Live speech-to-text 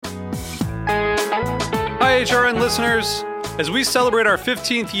HRN listeners. As we celebrate our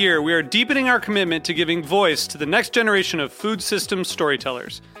 15th year, we are deepening our commitment to giving voice to the next generation of food systems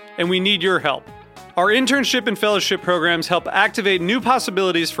storytellers, and we need your help. Our internship and fellowship programs help activate new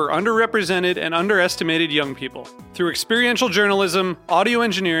possibilities for underrepresented and underestimated young people through experiential journalism, audio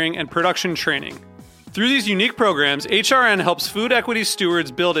engineering, and production training. Through these unique programs, HRN helps food equity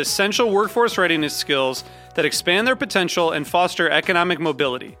stewards build essential workforce readiness skills that expand their potential and foster economic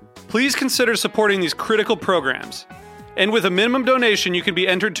mobility. Please consider supporting these critical programs. And with a minimum donation, you can be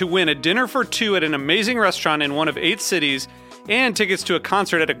entered to win a dinner for two at an amazing restaurant in one of 8 cities and tickets to a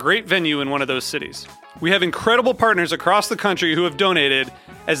concert at a great venue in one of those cities. We have incredible partners across the country who have donated,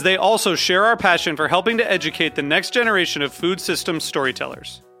 as they also share our passion for helping to educate the next generation of food systems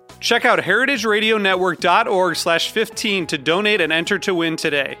storytellers. Check out heritageradionetwork.org/15 to donate and enter to win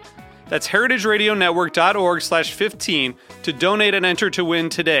today. That's heritageradionetwork.org/15 to donate and enter to win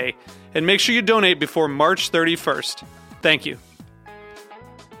today. And make sure you donate before March 31st. Thank you.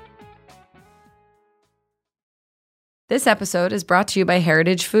 This episode is brought to you by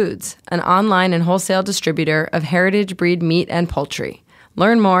Heritage Foods, an online and wholesale distributor of heritage breed meat and poultry.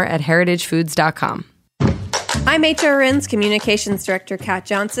 Learn more at heritagefoods.com. I'm HRN's Communications Director, Kat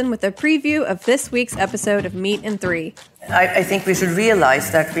Johnson, with a preview of this week's episode of Meat in 3. I think we should realize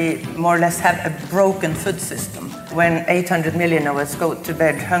that we more or less have a broken food system. When 800 million of us go to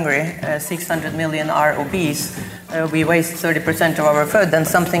bed hungry, 600 million are obese, we waste 30% of our food, then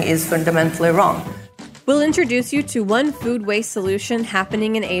something is fundamentally wrong. We'll introduce you to one food waste solution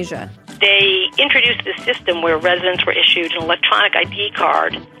happening in Asia. They introduced this system where residents were issued an electronic ID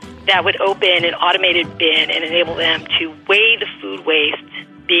card that would open an automated bin and enable them to weigh the food waste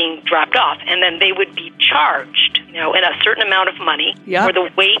being dropped off. And then they would be charged, in a certain amount of money for the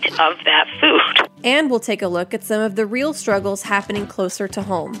weight of that food. And we'll take a look at some of the real struggles happening closer to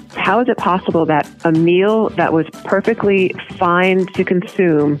home. How is it possible that a meal that was perfectly fine to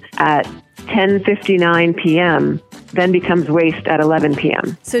consume at 10:59 p.m. then becomes waste at 11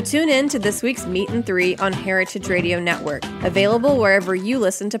 p.m. So tune in to this week's Meat in 3 on Heritage Radio Network, available wherever you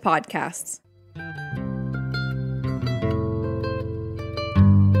listen to podcasts.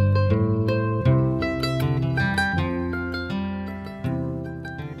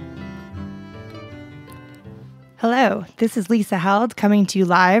 Hello, this is Lisa Held coming to you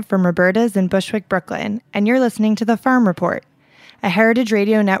live from Roberta's in Bushwick, Brooklyn, and you're listening to The Farm Report, a Heritage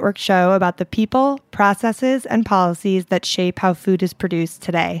Radio Network show about the people, processes, and policies that shape how food is produced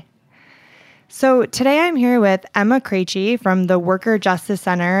today. So today I'm here with Emma Krejci from the Worker Justice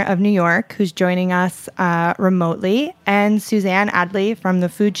Center of New York, who's joining us remotely, and Suzanne Adley from the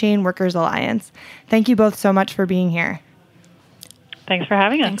Food Chain Workers Alliance. Thank you both so much for being here. Thanks for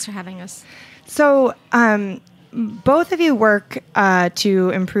having us. Thanks for having us. So, both of you work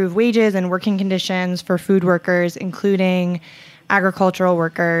to improve wages and working conditions for food workers, including agricultural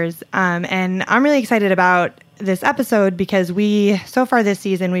workers. And I'm really excited about this episode because so far this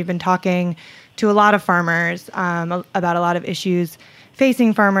season, we've been talking to a lot of farmers about a lot of issues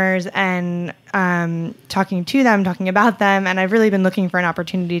facing farmers and talking to them, talking about them. And I've really been looking for an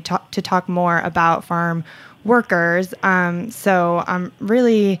opportunity to talk more about farm workers. So I'm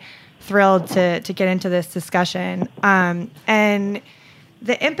really thrilled to get into this discussion. And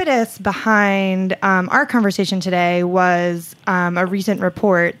the impetus behind our conversation today was a recent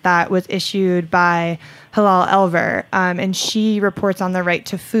report that was issued by Hilal Elver, and she reports on the right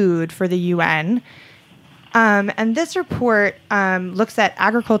to food for the UN. And this report looks at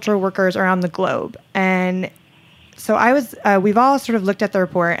agricultural workers around the globe. And so we've all sort of looked at the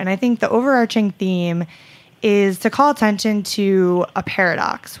report, and I think the overarching theme is to call attention to a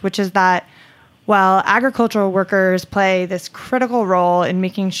paradox, which is that while agricultural workers play this critical role in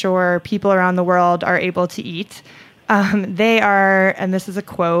making sure people around the world are able to eat, they are, and this is a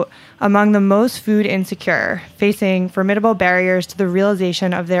quote, among the most food insecure, facing formidable barriers to the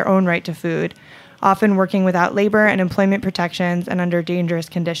realization of their own right to food, often working without labor and employment protections and under dangerous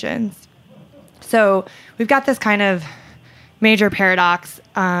conditions. So we've got this kind of major paradox.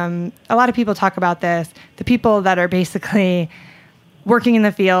 A lot of people talk about this. The people that are basically working in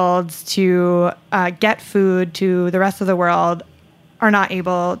the fields to get food to the rest of the world are not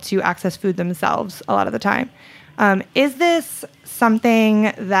able to access food themselves a lot of the time. Is this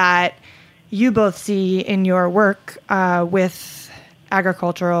something that you both see in your work with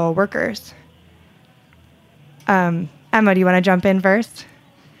agricultural workers? Emma, do you want to jump in first?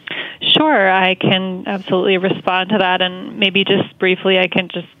 Sure, I can absolutely respond to that, and maybe just briefly I can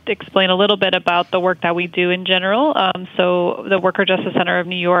just explain a little bit about the work that we do in general. So the Worker Justice Center of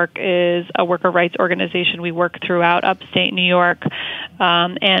New York is a worker rights organization. We work throughout upstate New York,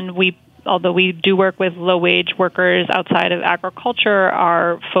 and we although we do work with low-wage workers outside of agriculture,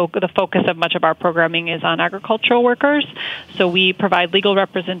 the focus of much of our programming is on agricultural workers. So we provide legal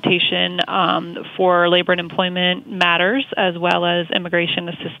representation for labor and employment matters, as well as immigration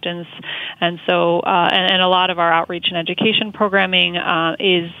assistance. And so, and a lot of our outreach and education programming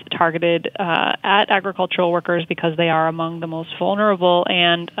is targeted at agricultural workers because they are among the most vulnerable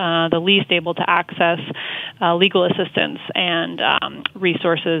and the least able to access legal assistance and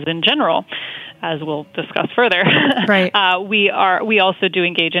resources in general, as we'll discuss further. Right. We also do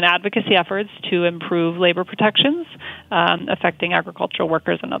engage in advocacy efforts to improve labor protections affecting agricultural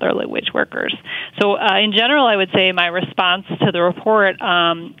workers and other low-wage workers. So in general, I would say my response to the report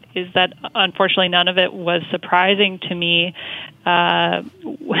is that unfortunately none of it was surprising to me.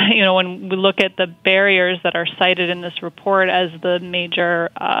 When we look at the barriers that are cited in this report as the major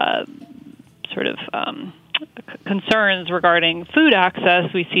concerns regarding food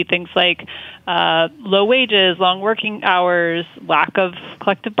access, we see things like low wages, long working hours, lack of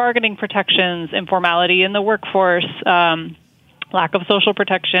collective bargaining protections, informality in the workforce, lack of social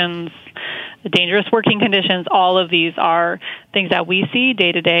protections, dangerous working conditions. All of these are things that we see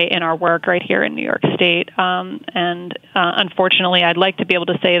day to day in our work right here in New York State. Unfortunately, I'd like to be able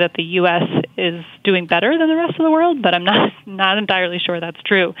to say that the U.S. is doing better than the rest of the world, but I'm not entirely sure that's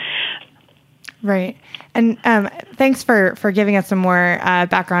true. Right. And thanks for giving us some more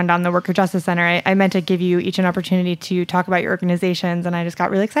background on the Worker Justice Center. I meant to give you each an opportunity to talk about your organizations, and I just got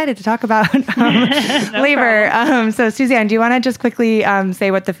really excited to talk about labor. So, Suzanne, do you want to just quickly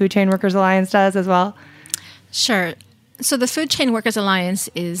say what the Food Chain Workers Alliance does as well? Sure. So the Food Chain Workers Alliance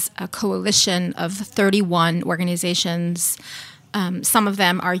is a coalition of 31 organizations. Some of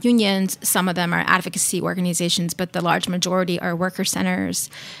them are unions, some of them are advocacy organizations, but the large majority are worker centers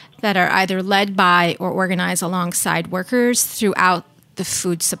that are either led by or organized alongside workers throughout the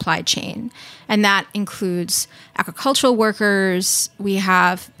food supply chain. And that includes agricultural workers. We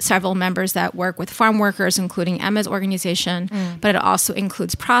have several members that work with farm workers, including Emma's organization, but it also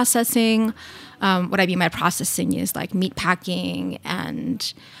includes processing. What I mean by processing is like meat packing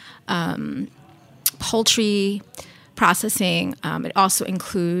and poultry processing. It also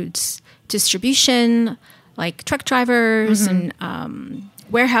includes distribution, like truck drivers and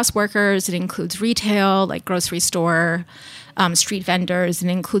warehouse workers. It includes retail, like grocery store, street vendors, and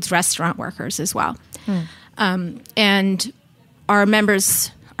it includes restaurant workers as well. And our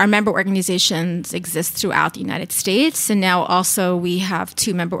member organizations exist throughout the United States, and now also we have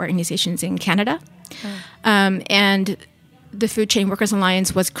 2 member organizations in Canada. And the Food Chain Workers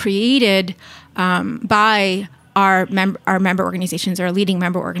Alliance was created by our member organizations, our leading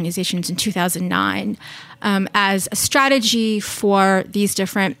member organizations in 2009, as a strategy for these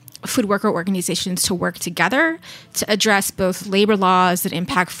different food worker organizations to work together to address both labor laws that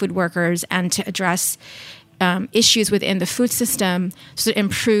impact food workers and to address issues within the food system to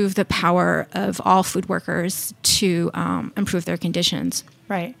improve the power of all food workers to improve their conditions.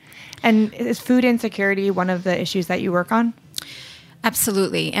 Right. And is food insecurity one of the issues that you work on?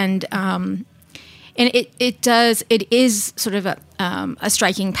 Absolutely. And it is sort of a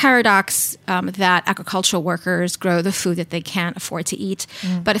striking paradox that agricultural workers grow the food that they can't afford to eat,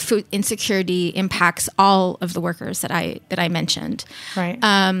 but food insecurity impacts all of the workers that I mentioned. Right.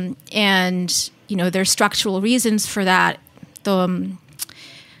 And there's structural reasons for that: the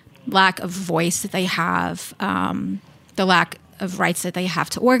lack of voice that they have, the lack of rights that they have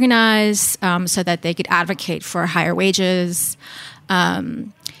to organize, so that they could advocate for higher wages.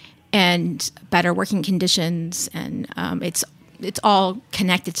 And better working conditions, and it's all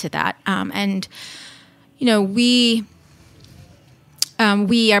connected to that. We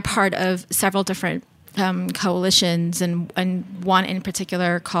are part of several different coalitions, and one in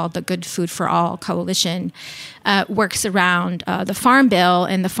particular called the Good Food for All Coalition works around the Farm Bill,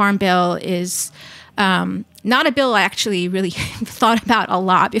 and the Farm Bill is not a bill I actually really thought about a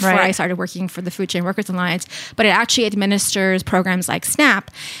lot before I started working for the Food Chain Workers Alliance, but it actually administers programs like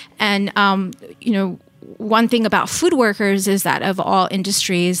SNAP. And, one thing about food workers is that of all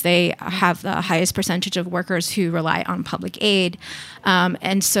industries, they have the highest percentage of workers who rely on public aid.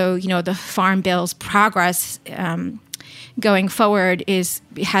 And so, the Farm Bill's progress going forward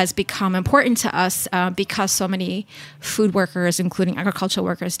has become important to us because so many food workers, including agricultural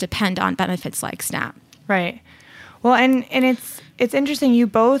workers, depend on benefits like SNAP. Right. Well, and it's interesting. You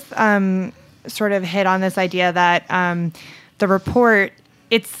both sort of hit on this idea that the report,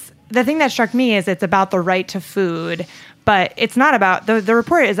 the thing that struck me is it's about the right to food, but it's not about, the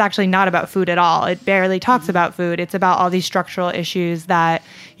report is actually not about food at all. It barely talks about food. It's about all these structural issues that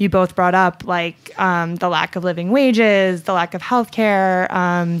you both brought up, like the lack of living wages, the lack of healthcare,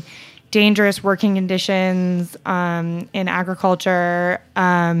 dangerous working conditions in agriculture.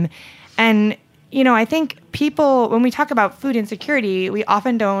 And, I think people, when we talk about food insecurity, we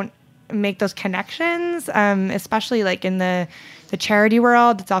often don't make those connections, especially like in the charity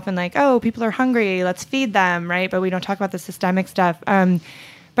world. It's often like, oh, people are hungry, let's feed them, right? But we don't talk about the systemic stuff.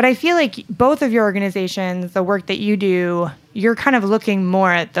 But I feel like both of your organizations, the work that you do, you're kind of looking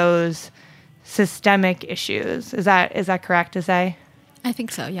more at those systemic issues. Is that correct to say? I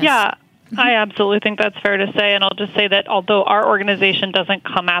think so, yes. Yeah, I absolutely think that's fair to say. And I'll just say that although our organization doesn't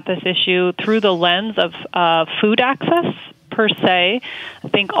come at this issue through the lens of food access per se, I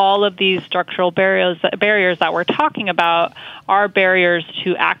think all of these structural barriers that we're talking about are barriers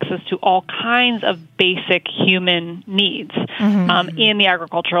to access to all kinds of basic human needs in the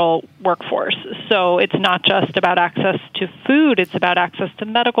agricultural workforce. So it's not just about access to food, it's about access to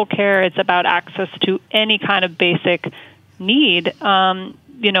medical care, it's about access to any kind of basic need.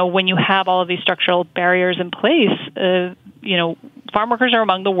 When you have all of these structural barriers in place, farm workers are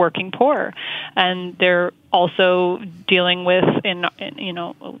among the working poor, and they're also dealing with,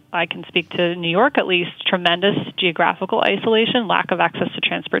 I can speak to New York at least, tremendous geographical isolation, lack of access to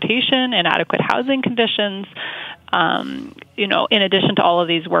transportation, inadequate housing conditions, in addition to all of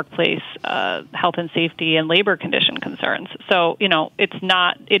these workplace health and safety and labor condition concerns. So,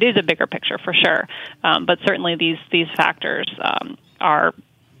 it is a bigger picture for sure, but certainly these factors are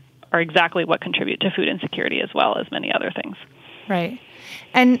exactly what contribute to food insecurity as well as many other things. Right.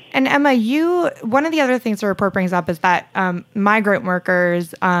 And Emma, one of the other things the report brings up is that migrant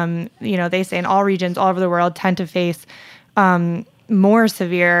workers, they say in all regions all over the world tend to face more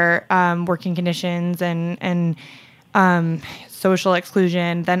severe working conditions and social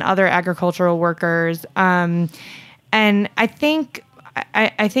exclusion than other agricultural workers. And I think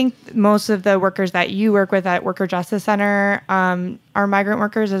most of the workers that you work with at Worker Justice Center are migrant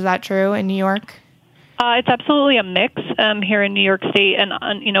workers. Is that true in New York? It's absolutely a mix here in New York State, and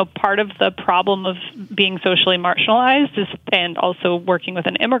part of the problem of being socially marginalized and also working with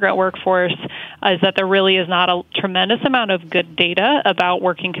an immigrant workforce is that there really is not a tremendous amount of good data about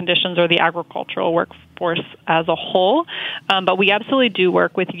working conditions or the agricultural workforce as a whole. But we absolutely do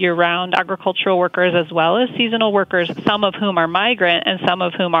work with year-round agricultural workers as well as seasonal workers, some of whom are migrant and some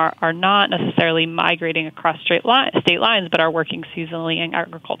of whom are not necessarily migrating across state lines, but are working seasonally in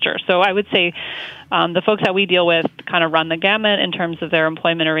agriculture. So I would say the folks that we deal with kind of run the gamut in terms of their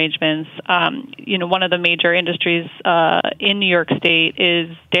employment arrangements. One of the major industries in New York State is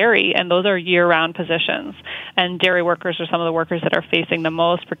dairy, and those are year-round positions. And dairy workers are some of the workers that are facing the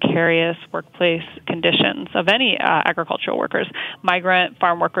most precarious workplace conditions of any agricultural workers. Migrant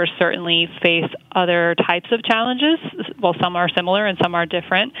farm workers certainly face other types of challenges. Well, some are similar and some are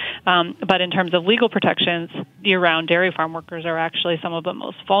different. But in terms of legal protections, year-round dairy farm workers are actually some of the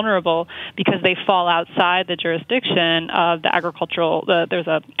most vulnerable because they fall outside the jurisdiction of the agricultural. There's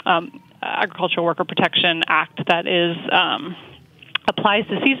a Agricultural Worker Protection Act that is applies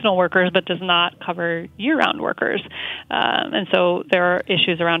to seasonal workers but does not cover year-round workers. And so there are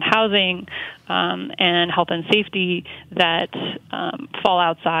issues around housing and health and safety that fall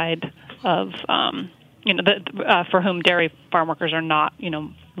outside of, for whom dairy farm workers are not,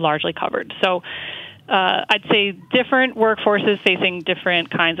 largely covered. So I'd say different workforces facing different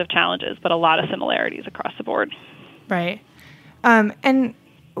kinds of challenges, but a lot of similarities across the board. Right. And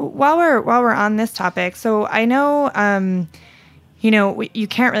while we're on this topic, so I know, you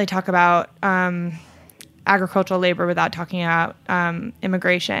can't really talk about agricultural labor without talking about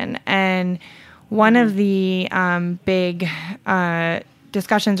immigration. And one of the big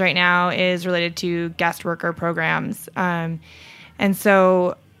discussions right now is related to guest worker programs. And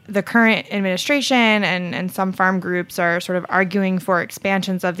so the current administration and some farm groups are sort of arguing for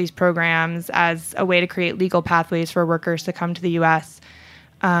expansions of these programs as a way to create legal pathways for workers to come to the U.S.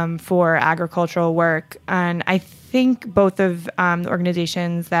 For agricultural work. And I think both of the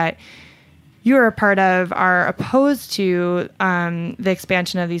organizations that you are a part of are opposed to the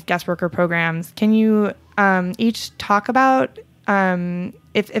expansion of these guest worker programs. Can you each talk about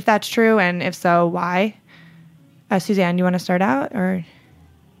if that's true, and if so, why? Suzanne, you want to start out, or?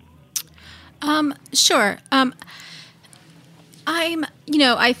 Sure.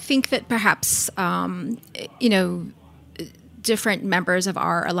 I think that perhaps, different members of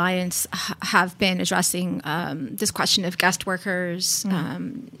our alliance have been addressing this question of guest workers,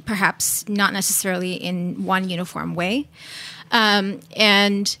 perhaps not necessarily in one uniform way.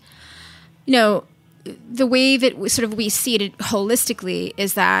 The way that we see it holistically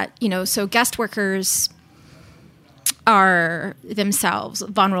is that, so guest workers are themselves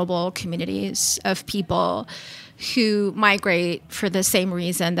vulnerable communities of people who migrate for the same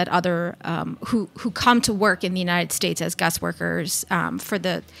reason that other who come to work in the United States as guest workers for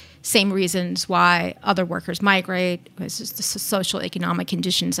the same reasons why other workers migrate. It's just the social economic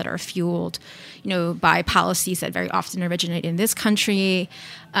conditions that are fueled, by policies that very often originate in this country.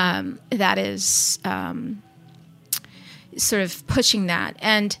 That is sort of pushing that.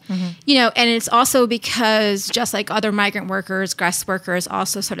 And, and it's also because just like other migrant workers, guest workers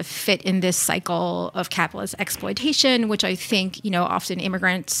also sort of fit in this cycle of capitalist exploitation, which I think, often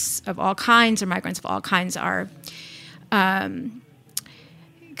immigrants of all kinds or migrants of all kinds are kind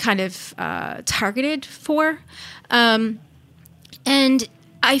of targeted for. And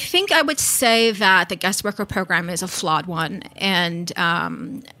I think I would say that the guest worker program is a flawed one. And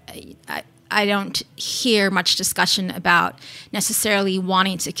I don't hear much discussion about necessarily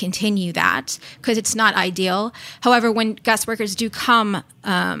wanting to continue that because it's not ideal. However, when guest workers do come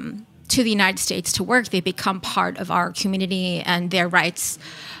to the United States to work, they become part of our community, and their rights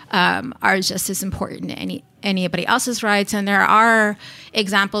are just as important as anybody else's rights. And there are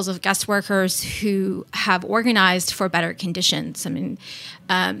examples of guest workers who have organized for better conditions. I mean,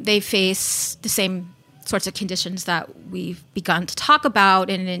 they face the same sorts of conditions that we've begun to talk about,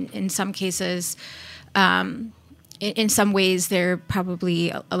 and in some cases, in some ways, they're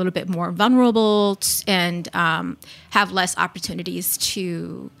probably a little bit more vulnerable and have less opportunities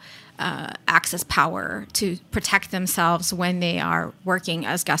to access power to protect themselves when they are working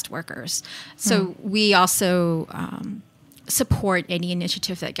as guest workers. So we also support any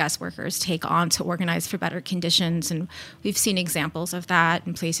initiative that guest workers take on to organize for better conditions. And we've seen examples of that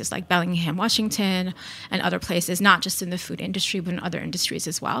in places like Bellingham, Washington, and other places, not just in the food industry, but in other industries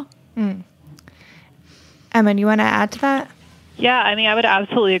as well. Emma, you want to add to that? Yeah, I mean, I would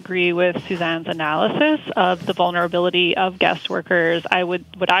absolutely agree with Suzanne's analysis of the vulnerability of guest workers.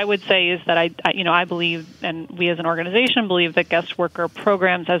 What I would say is that I believe, and we as an organization believe, that guest worker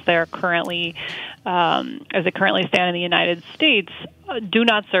programs, as they currently stand in the United States, do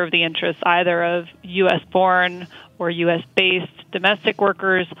not serve the interests either of U.S.-born or U.S.-based domestic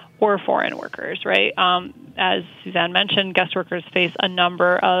workers or foreign workers, right? As Suzanne mentioned, guest workers face a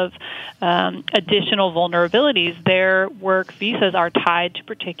number of additional vulnerabilities. Their work visas are tied to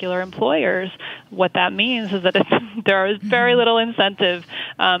particular employers. What that means is that there is very little incentive,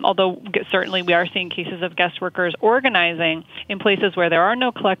 although certainly we are seeing cases of guest workers organizing in places where there are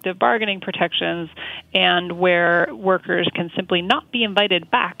no collective bargaining protections and where workers can simply not be invited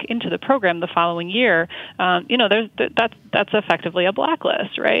back into the program the following year. That's effectively a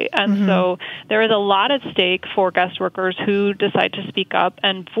blacklist, right? And so there is a lot at stake for guest workers who decide to speak up,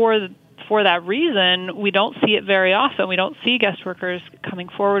 and for that reason, we don't see it very often. We don't see guest workers coming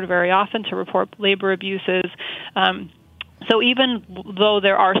forward very often to report labor abuses. So even though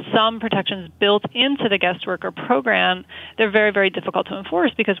there are some protections built into the guest worker program, they're very, very difficult to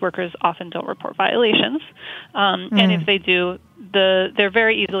enforce because workers often don't report violations. And if they do, they're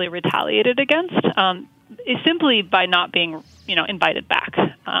very easily retaliated against. Simply by not being, invited back.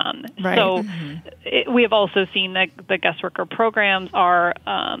 Right. So we have also seen that the guest worker programs are,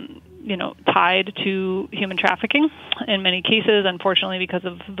 tied to human trafficking in many cases, unfortunately, because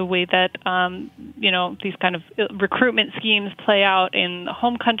of the way that, these kind of recruitment schemes play out in the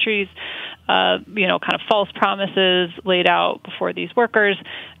home countries, kind of false promises laid out before these workers.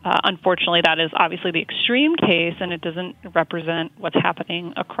 Unfortunately, that is obviously the extreme case, and it doesn't represent what's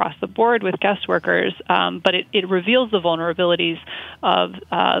happening across the board with guest workers, but it reveals the vulnerabilities of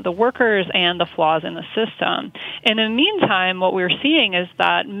the workers and the flaws in the system. And in the meantime, what we're seeing is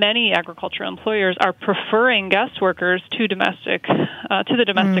that many agricultural employers are preferring guest workers to the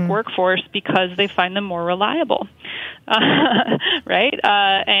domestic workforce because they find them more reliable, right?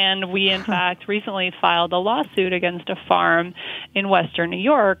 And we, in fact, recently filed a lawsuit against a farm in Western New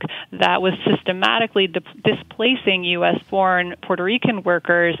York that was systematically displacing U.S.-born Puerto Rican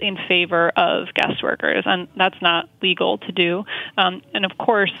workers in favor of guest workers, and that's not legal to do. And of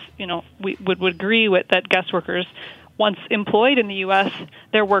course, we would agree with that guest workers, once employed in the U.S.,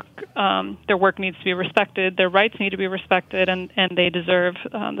 their work needs to be respected, their rights need to be respected, and they deserve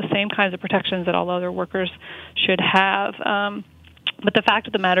the same kinds of protections that all other workers should have. But the fact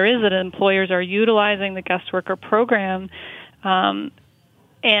of the matter is that employers are utilizing the guest worker program,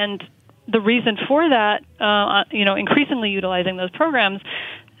 and the reason for that, increasingly utilizing those programs,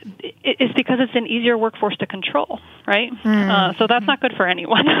 is because it's an easier workforce to control, right? So that's not good for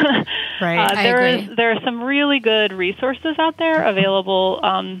anyone. Right. There are some really good resources out there available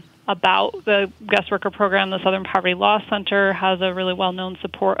about the guest worker program. The Southern Poverty Law Center has a really well-known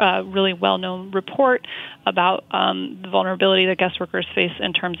report about the vulnerability that guest workers face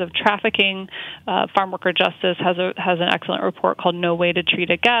in terms of trafficking. Farmworker Justice has an excellent report called "No Way to Treat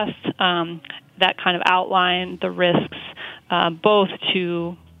a Guest" that kind of outline the risks both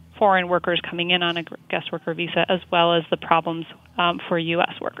to foreign workers coming in on a guest worker visa as well as the problems for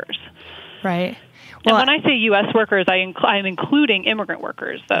U.S. workers. Right. Well, and when I say U.S. workers, I'm including immigrant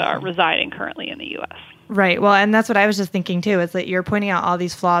workers that are residing currently in the U.S. Right. Well, and that's what I was just thinking, too, is that you're pointing out all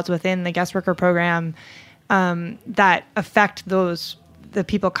these flaws within the guest worker program that affect the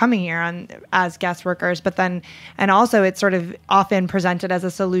people coming here as guest workers. But then, and also it's sort of often presented as a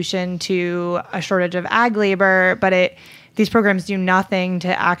solution to a shortage of ag labor, but these programs do nothing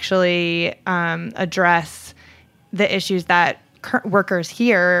to actually address the issues that workers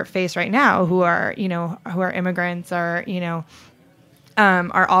here face right now who are immigrants or,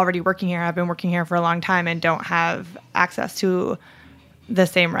 are already working here, have been working here for a long time and don't have access to the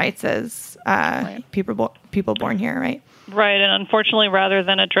same rights as people born here, right? Right, and unfortunately, rather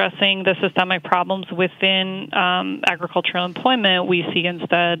than addressing the systemic problems within agricultural employment, we see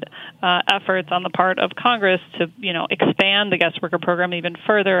instead efforts on the part of Congress to, expand the guest worker program even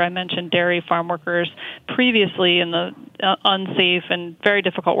further. I mentioned dairy farm workers previously in the unsafe and very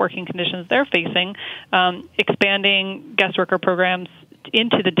difficult working conditions they're facing. Expanding guest worker programs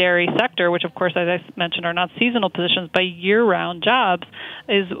into the dairy sector, which of course, as I mentioned, are not seasonal positions, but year-round jobs,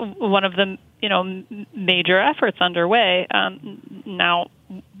 is one of the major efforts underway. Now,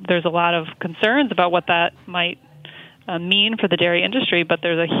 there's a lot of concerns about what that might mean for the dairy industry, but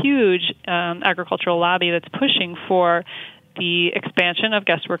there's a huge agricultural lobby that's pushing for the expansion of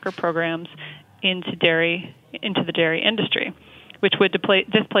guest worker programs into the dairy industry, which would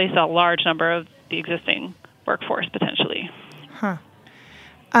displace a large number of the existing workforce potentially. Huh.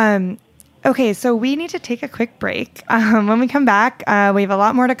 Okay, so we need to take a quick break. When we come back, we have a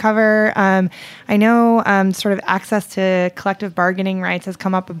lot more to cover. I know sort of access to collective bargaining rights has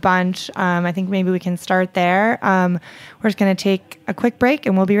come up a bunch. I think maybe we can start there. We're just going to take a quick break,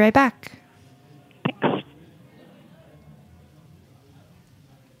 and we'll be right back. Thanks.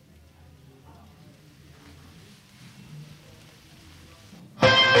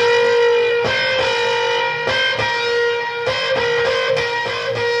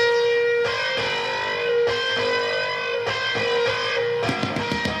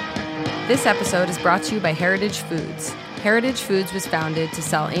 This episode is brought to you by Heritage Foods. Heritage Foods was founded to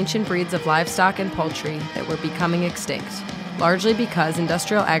sell ancient breeds of livestock and poultry that were becoming extinct, largely because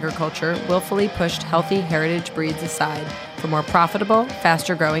industrial agriculture willfully pushed healthy heritage breeds aside for more profitable,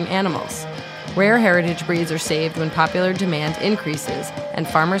 faster-growing animals. Rare heritage breeds are saved when popular demand increases and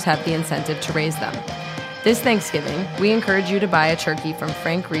farmers have the incentive to raise them. This Thanksgiving, we encourage you to buy a turkey from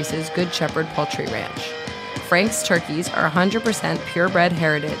Frank Reese's Good Shepherd Poultry Ranch. Frank's turkeys are 100% purebred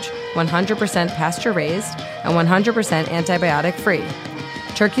heritage, 100% pasture-raised, and 100% antibiotic-free.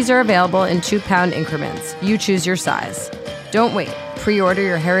 Turkeys are available in 2-pound increments. You choose your size. Don't wait. Pre-order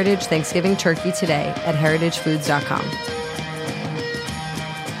your Heritage Thanksgiving turkey today at heritagefoods.com.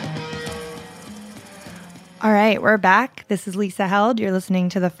 All right, we're back. This is Lisa Held. You're listening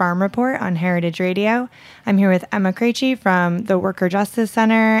to the Farm Report on Heritage Radio. I'm here with Emma Krejci from the Worker Justice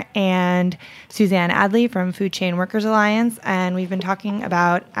Center and Suzanne Adley from Food Chain Workers Alliance, and we've been talking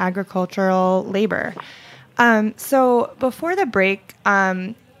about agricultural labor. So before the break,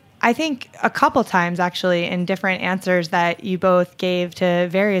 I think a couple times actually in different answers that you both gave to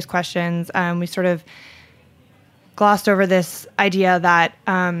various questions, we sort of glossed over this idea that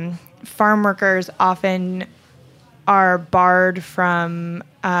farm workers often are barred from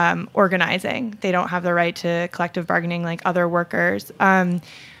organizing. They don't have the right to collective bargaining like other workers.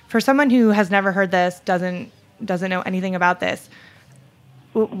 For someone who has never heard this, doesn't know anything about this,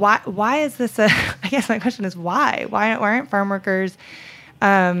 why is this I guess my question is why? Why aren't farm workers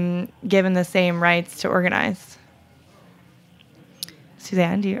given the same rights to organize?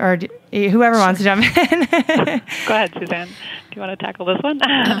 Suzanne, whoever wants to jump in. Go ahead, Suzanne. Do you want to tackle this one?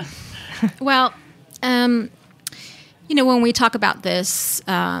 Well, when we talk about this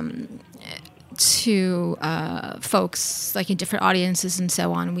to folks like in different audiences and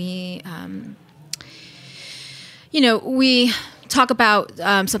so on, we talk about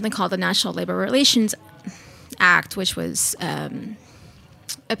something called the National Labor Relations Act, which was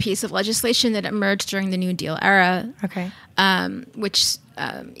a piece of legislation that emerged during the New Deal era. Okay. Which,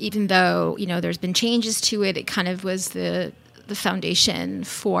 even though there's been changes to it, it kind of was the foundation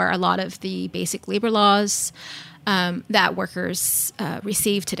for a lot of the basic labor laws that workers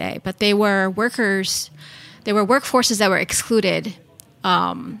receive today. But they were workforces that were excluded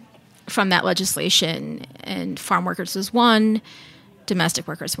from that legislation, and farm workers was one, domestic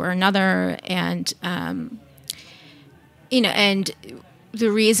workers were another, and and the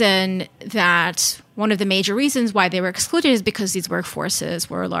reason that one of the major reasons why they were excluded is because these workforces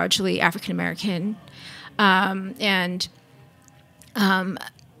were largely African American, and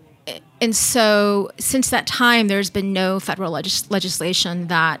so since that time, there's been no federal legislation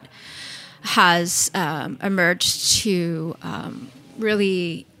that has emerged to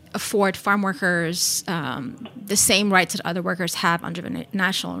really afford farm workers the same rights that other workers have under the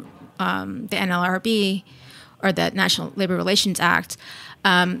national, the NLRB, or the National Labor Relations Act.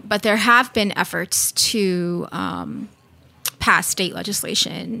 But there have been efforts to pass state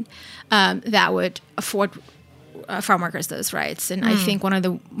legislation that would afford farm workers those rights. And I think one of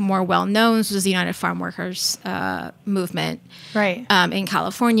the more well-known was the United Farm Workers movement in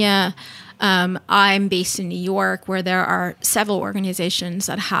California. I'm based in New York, where there are several organizations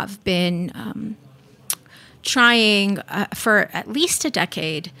that have been trying for at least a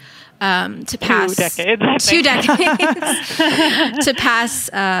decade to pass 2 decades to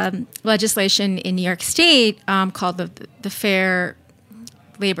pass legislation in New York State called the Fair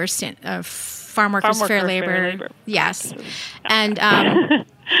Labor Farm Workers Fair Labor. Yes, and and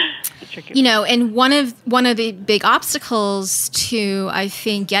one of the big obstacles to, I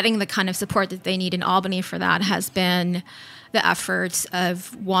think, getting the kind of support that they need in Albany for that has been the efforts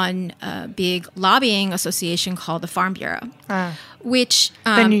of one big lobbying association called the Farm Bureau, which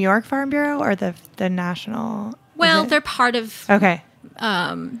the New York Farm Bureau or the national. Well, they're part of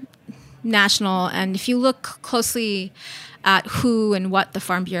national, and if you look closely at who and what the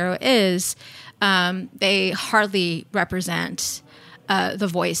Farm Bureau is, they hardly represent the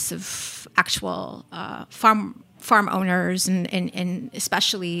voice of actual farm owners and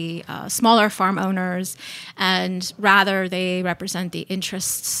especially smaller farm owners, and rather they represent the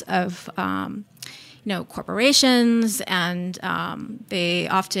interests of corporations, and they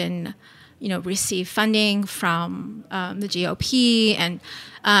often receive funding from the GOP, and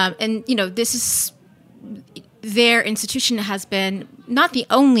this is. Their institution has been not the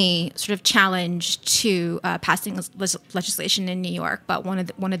only sort of challenge to passing legislation in New York, but one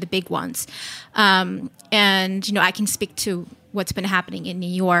of the big ones. And I can speak to what's been happening in New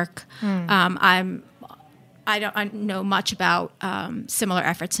York. I don't know much about similar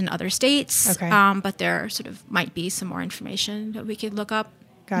efforts in other states, but there sort of might be some more information that we could look up.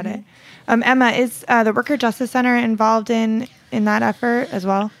 Got it. Emma, is the Worker Justice Center involved in that effort as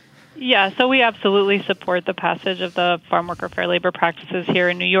well? Yeah, so we absolutely support the passage of the Farm Worker Fair Labor Practices here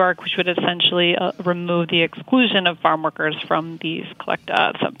in New York, which would essentially remove the exclusion of farm workers from these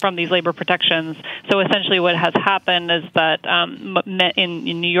labor protections. So essentially what has happened is that in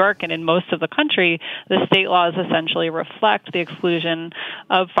New York and in most of the country, the state laws essentially reflect the exclusion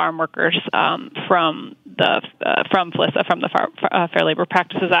of farm workers from the Fair Labor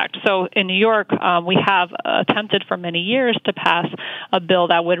Practices Act. So in New York, we have attempted for many years to pass a bill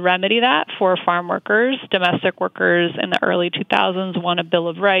that would remedy that for farm workers. Domestic workers in the early 2000s won a Bill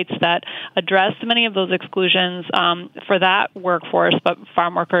of Rights that addressed many of those exclusions for that workforce, but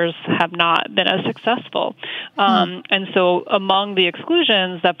farm workers have not been as successful. And so among the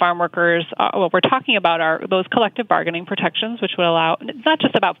exclusions that farm workers, what we're talking about are those collective bargaining protections, which would allow, it's not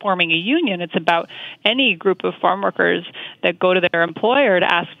just about forming a union, it's about any group of farm workers that go to their employer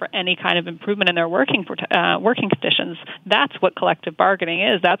to ask for any kind of improvement in their working conditions. That's what collective bargaining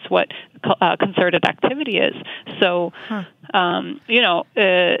is. That's what concerted activity is. So,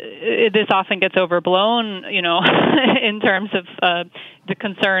 this often gets overblown, in terms of the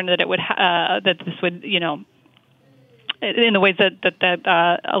concern that it would that this would, in the ways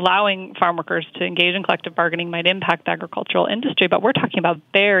that allowing farm workers to engage in collective bargaining might impact the agricultural industry. But we're talking about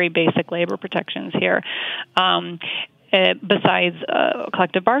very basic labor protections here. Besides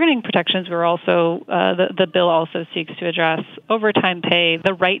collective bargaining protections, we're also the bill also seeks to address overtime pay,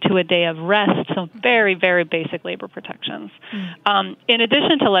 the right to a day of rest, so very, very basic labor protections. In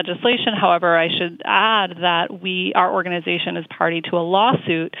addition to legislation, however, I should add that our organization is party to a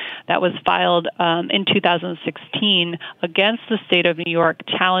lawsuit that was filed in 2016 against the state of New York,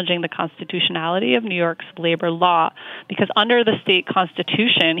 challenging the constitutionality of New York's labor law, because under the state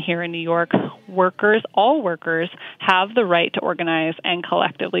constitution here in New York, all workers have the right to organize and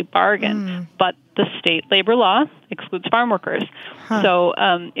collectively bargain, but the state labor law excludes farm workers. So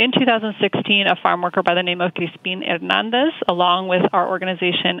in 2016, a farm worker by the name of Crispin Hernandez, along with our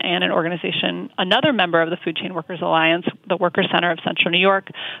organization and another member of the Food Chain Workers Alliance, the Workers Center of Central New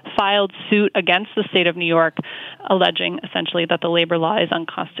York, filed suit against the state of New York, alleging essentially that the labor law is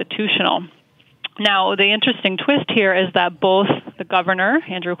unconstitutional. Now, the interesting twist here is that both the governor,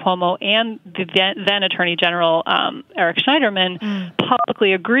 Andrew Cuomo, and the then Attorney General, Eric Schneiderman,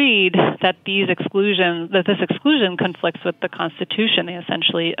 publicly agreed that this exclusion conflicts with the Constitution. They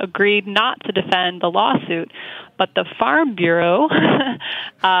essentially agreed not to defend the lawsuit. But the Farm Bureau,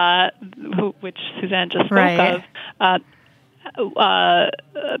 which Suzanne just spoke of,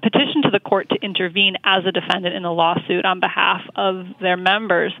 petitioned to the court to intervene as a defendant in the lawsuit on behalf of their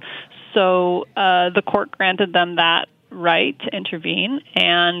members. So the court granted them that right to intervene.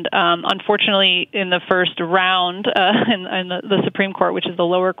 And unfortunately, in the first round, in the Supreme Court, which is the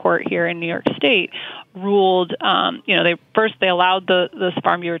lower court here in New York State, ruled, they allowed the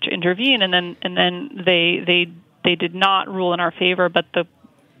Farm Bureau to intervene, and then they did not rule in our favor, but the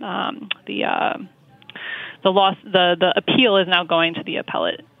appeal is now going to the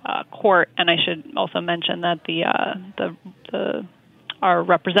appellate court. And I should also mention that our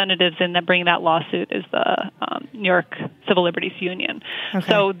representatives in bringing that lawsuit is the New York Civil Liberties Union. Okay.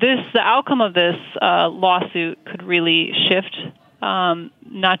 So the outcome of this lawsuit could really shift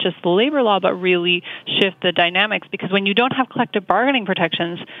not just the labor law, but really shift the dynamics. Because when you don't have collective bargaining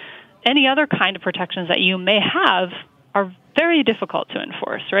protections, any other kind of protections that you may have are very difficult to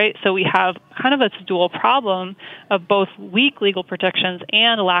enforce, right? So we have kind of a dual problem of both weak legal protections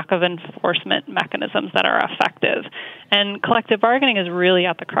and a lack of enforcement mechanisms that are effective. And collective bargaining is really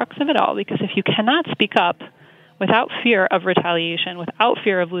at the crux of it all, because if you cannot speak up without fear of retaliation, without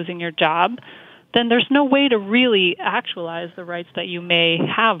fear of losing your job, then there's no way to really actualize the rights that you may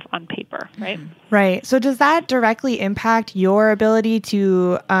have on paper, right? Right. So does that directly impact your ability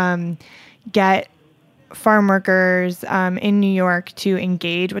to get farm workers in New York to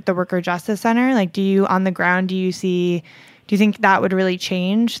engage with the Worker Justice Center? Like, do you think that would really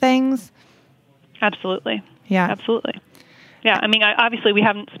change things? Absolutely. Yeah. Absolutely. Yeah, I mean, obviously we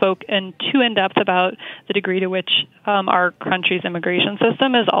haven't spoken too in-depth about the degree to which our country's immigration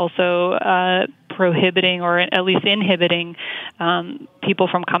system is also prohibiting or at least inhibiting people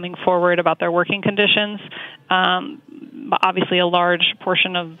from coming forward about their working conditions. Obviously, a large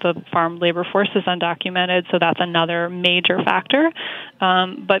portion of the farm labor force is undocumented, so that's another major factor.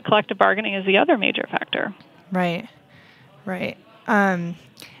 But collective bargaining is the other major factor. Right.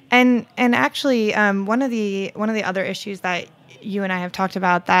 And actually, one of the other issues that you and I have talked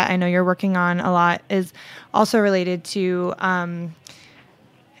about that I know you're working on a lot is also related to an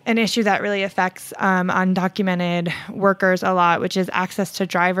issue that really affects undocumented workers a lot, which is access to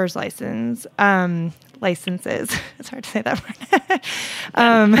driver's licenses. It's hard to say that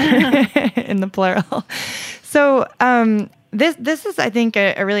word in the plural. So This is, I think,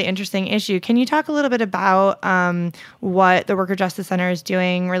 a really interesting issue. Can you talk a little bit about what the Worker Justice Center is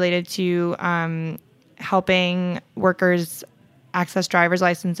doing related to helping workers access driver's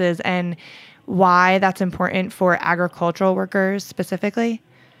licenses and why that's important for agricultural workers specifically?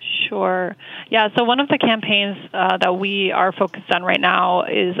 Sure. Yeah, so one of the campaigns that we are focused on right now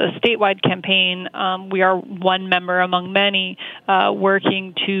is a statewide campaign. We are one member among many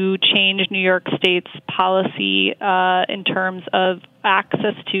working to change New York State's policy in terms of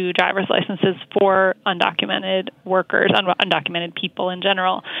access to driver's licenses for undocumented workers, undocumented people in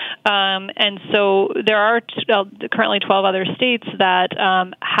general. And so there are currently 12 other states that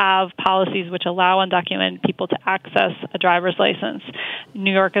have policies which allow undocumented people to access a driver's license.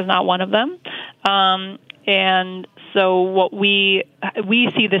 New York is not one of them. And so what we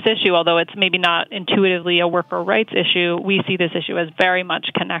see this issue, although it's maybe not intuitively a worker rights issue, we see this issue as very much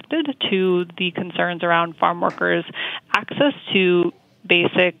connected to the concerns around farm workers' access to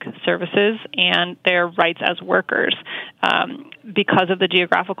basic services and their rights as workers. Because of the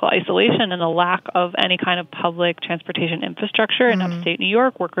geographical isolation and the lack of any kind of public transportation infrastructure in upstate New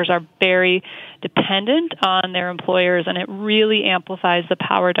York, workers are very dependent on their employers, and it really amplifies the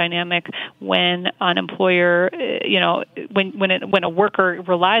power dynamic when an employer, when a worker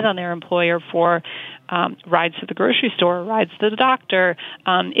relies on their employer for rides to the grocery store, rides to the doctor.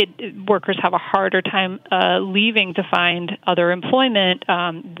 Workers have a harder time leaving to find other employment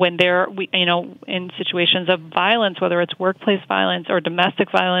when they're, in situations of violence, whether it's workplace violence or domestic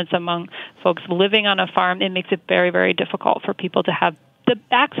violence among folks living on a farm. It makes it very, very difficult for people to have the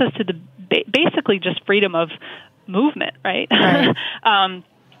access to the basically just freedom of movement, right?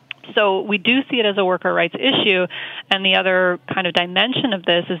 So we do see it as a worker rights issue, and the other kind of dimension of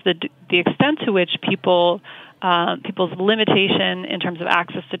this is the extent to which people's limitation in terms of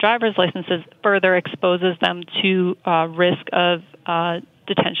access to driver's licenses further exposes them to risk of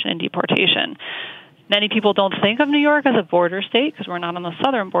detention and deportation. Many people don't think of New York as a border state because we're not on the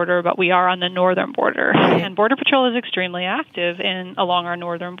southern border, but we are on the northern border. Right. And Border Patrol is extremely active along our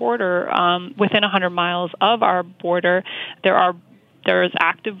northern border. Within 100 miles of our border, there is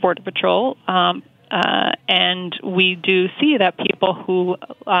active Border Patrol. And we do see that people who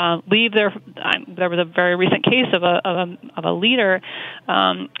leave there was a very recent case of a leader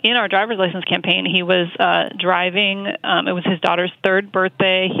in our driver's license campaign. He was driving. It was his daughter's third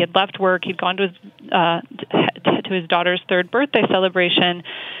birthday. He had left work. He'd gone to his daughter's third birthday celebration.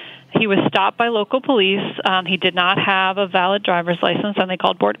 He was stopped by local police. He did not have a valid driver's license, and they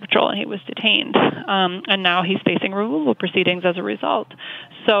called Border Patrol, and he was detained. And now he's facing removal proceedings as a result.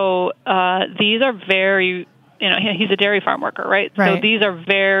 So these are very, he's a dairy farm worker, right? Right. So these are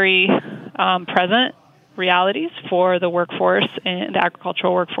very present realities for the workforce, the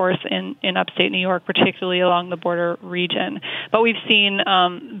agricultural workforce in upstate New York, particularly along the border region. But we've seen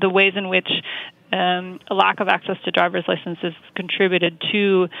the ways in which a lack of access to driver's licenses contributed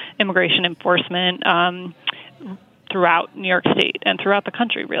to immigration enforcement throughout New York State and throughout the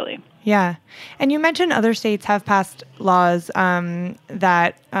country, really. Yeah. And you mentioned other states have passed laws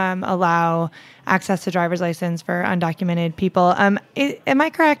that allow access to driver's license for undocumented people. Am I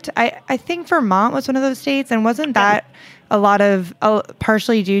correct? I think Vermont was one of those states, and wasn't that a lot of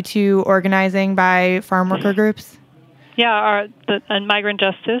partially due to organizing by farm worker groups? Yeah, and Migrant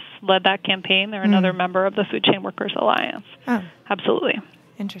Justice led that campaign. They're another member of the Food Chain Workers Alliance. Oh, absolutely.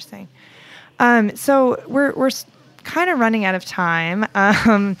 Interesting. So we're kind of running out of time.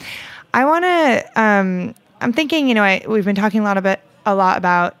 I want to. I'm thinking. We've been talking a lot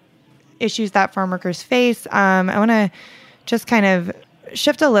about issues that farm workers face. I want to just kind of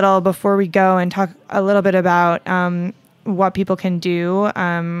shift a little before we go and talk a little bit about what people can do.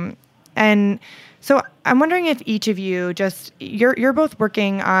 And so I'm wondering if each of you you're both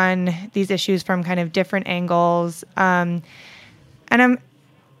working on these issues from kind of different angles. And I'm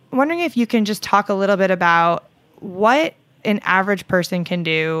wondering if you can just talk a little bit about what an average person can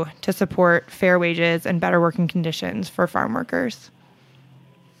do to support fair wages and better working conditions for farm workers.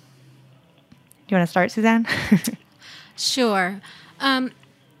 Do you want to start, Suzanne? Sure.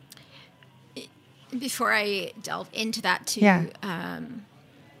 Before I delve into that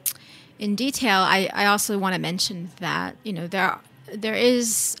in detail, I also want to mention that there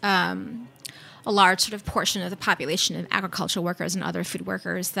is a large sort of portion of the population of agricultural workers and other food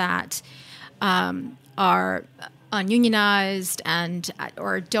workers that are ununionized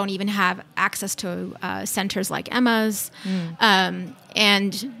or don't even have access to centers like Emma's, and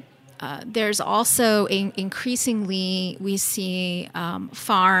there's also increasingly we see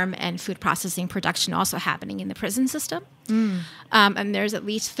farm and food processing production also happening in the prison system. And there's at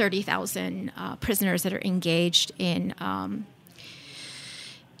least 30,000 prisoners that are engaged in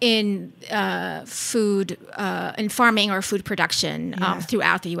food, in farming or food production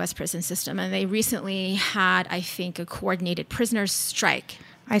throughout the U.S. prison system. And they recently had, I think, a coordinated prisoners' strike.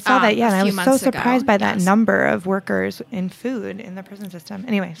 I saw that, and I was so surprised by that number of workers in food in the prison system.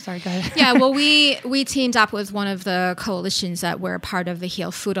 Anyway, sorry, go ahead. Yeah, well, we teamed up with one of the coalitions that were part of the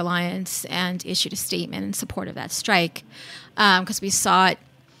Heal Food Alliance and issued a statement in support of that strike because we saw it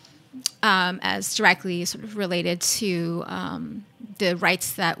as directly sort of related to the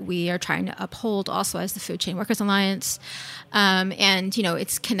rights that we are trying to uphold also as the Food Chain Workers Alliance. And,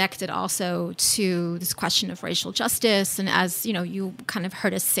 it's connected also to this question of racial justice. And as, you kind of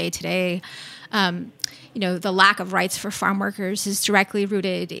heard us say today, the lack of rights for farm workers is directly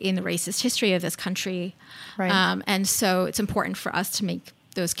rooted in the racist history of this country. Right. And so it's important for us to make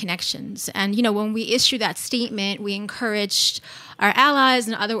those connections. And, when we issued that statement, we encouraged our allies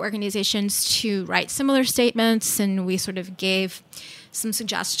and other organizations to write similar statements, and we sort of gave some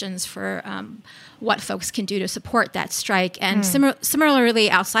suggestions for what folks can do to support that strike. And similarly,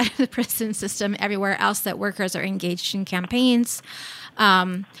 outside of the prison system, everywhere else that workers are engaged in campaigns,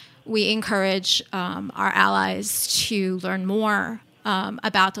 we encourage our allies to learn more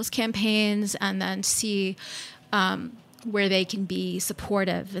about those campaigns and then see where they can be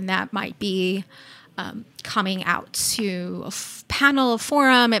supportive. And that might be coming out to a panel, a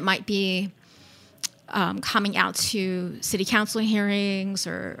forum. It might be coming out to city council hearings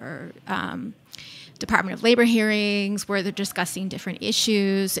or Department of Labor hearings where they're discussing different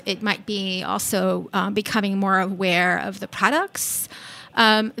issues. It might be also becoming more aware of the products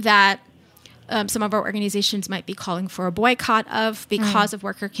that some of our organizations might be calling for a boycott of because of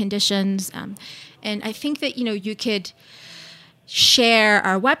worker conditions. And I think that, you could share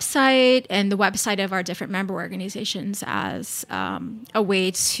our website and the website of our different member organizations as a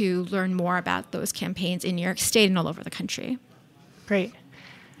way to learn more about those campaigns in New York State and all over the country. Great.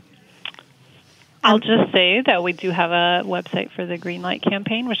 I'll just say that we do have a website for the Green Light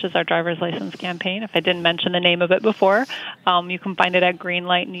campaign, which is our driver's license campaign. If I didn't mention the name of it before, you can find it at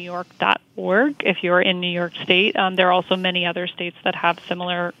greenlightnewyork.org if you're in New York State. There are also many other states that have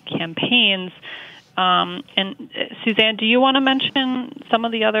similar campaigns. And Suzanne, do you want to mention some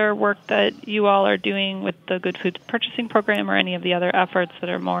of the other work that you all are doing with the Good Food Purchasing Program or any of the other efforts that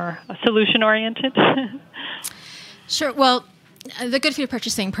are more solution-oriented? Sure. Well, the Good Food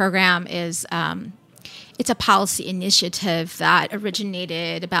Purchasing Program is it's a policy initiative that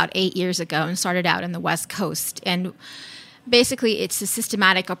originated about 8 years ago and started out in the West Coast. And basically, it's a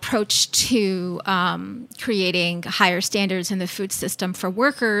systematic approach to creating higher standards in the food system for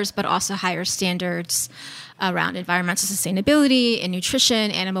workers, but also higher standards around environmental sustainability and nutrition,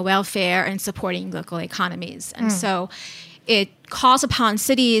 animal welfare, and supporting local economies. And so it calls upon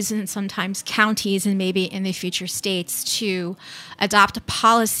cities and sometimes counties and maybe in the future states to adopt a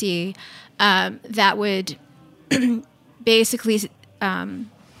policy that would basically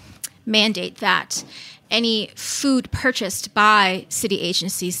mandate that any food purchased by city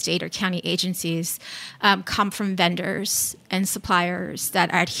agencies, state or county agencies, come from vendors and suppliers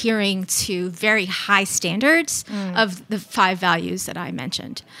that are adhering to very high standards of the 5 values that I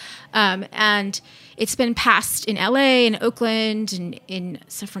mentioned. And it's been passed in LA, in Oakland, and in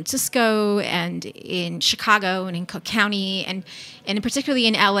San Francisco, and in Chicago, and in Cook County, and particularly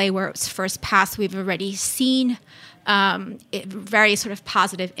in LA, where it was first passed, we've already seen very sort of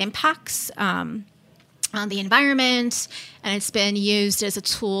positive impacts on the environment, and it's been used as a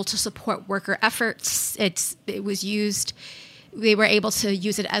tool to support worker efforts. It was used, they were able to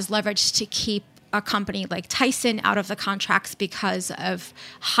use it as leverage to keep a company like Tyson out of the contracts because of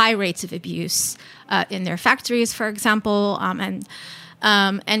high rates of abuse in their factories, for example. And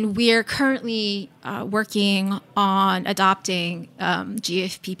we're currently working on adopting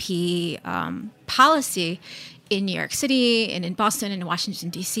GFPP policy in New York City and in Boston and in Washington,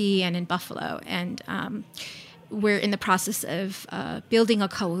 D.C. and in Buffalo. And we're in the process of building a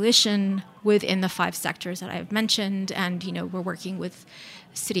coalition within the 5 sectors that I've mentioned. And, we're working with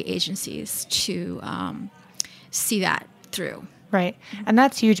city agencies to see that through. Right. And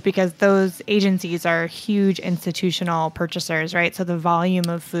that's huge because those agencies are huge institutional purchasers, right? So the volume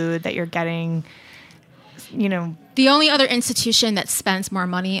of food that you're getting, The only other institution that spends more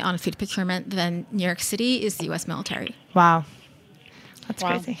money on food procurement than New York City is the U.S. military. Wow. That's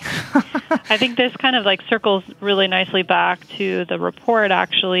crazy. I think this kind of circles really nicely back to the report,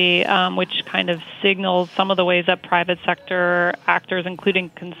 actually, which kind of signals some of the ways that private sector actors, including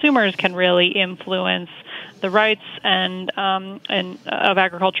consumers, can really influence the rights and of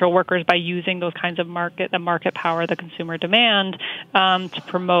agricultural workers by using those kinds of the market power, the consumer demand, to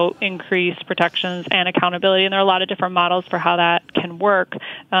promote increased protections and accountability. And there are a lot of different models for how that can work.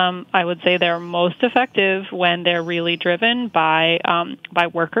 I would say they're most effective when they're really driven by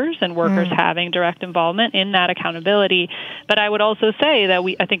workers and workers having direct involvement in that accountability. But I would also say that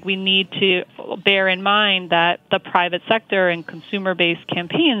I think we need to bear in mind that the private sector and consumer-based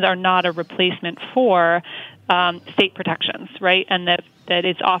campaigns are not a replacement for state protections, right? And that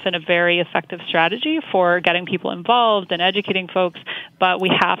it's often a very effective strategy for getting people involved and educating folks, but we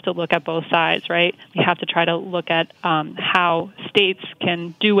have to look at both sides, right? We have to try to look at how states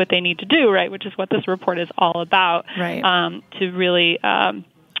can do what they need to do, right, which is what this report is all about, right. To really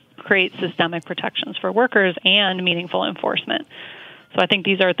create systemic protections for workers and meaningful enforcement. So I think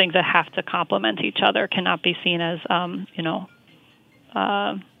these are things that have to complement each other, cannot be seen as,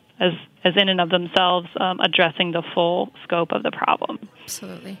 as in and of themselves addressing the full scope of the problem.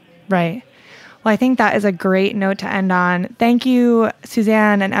 Absolutely. Right. Well, I think that is a great note to end on. Thank you,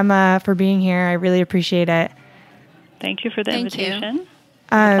 Suzanne and Emma, for being here. I really appreciate it. Thank you for the invitation. You.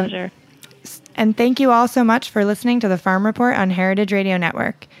 Pleasure. And thank you all so much for listening to the Farm Report on Heritage Radio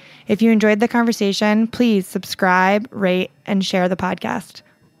Network. If you enjoyed the conversation, please subscribe, rate, and share the podcast.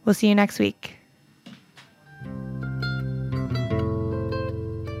 We'll see you next week.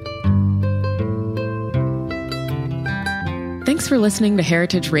 Thanks for listening to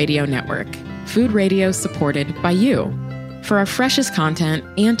Heritage Radio Network, food radio supported by you. For our freshest content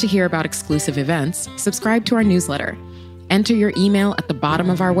and to hear about exclusive events, subscribe to our newsletter. Enter your email at the bottom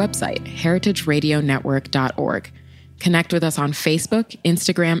of our website, heritageradionetwork.org. Connect with us on Facebook,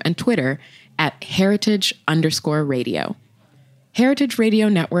 Instagram, and Twitter at heritage_radio. Heritage Radio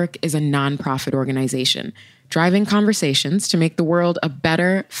Network is a nonprofit organization driving conversations to make the world a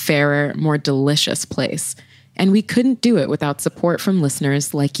better, fairer, more delicious place. And we couldn't do it without support from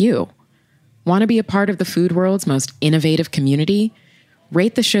listeners like you. Want to be a part of the food world's most innovative community?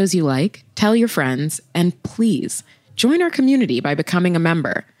 Rate the shows you like, tell your friends, and please join our community by becoming a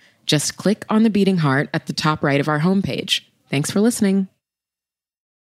member. Just click on the beating heart at the top right of our homepage. Thanks for listening.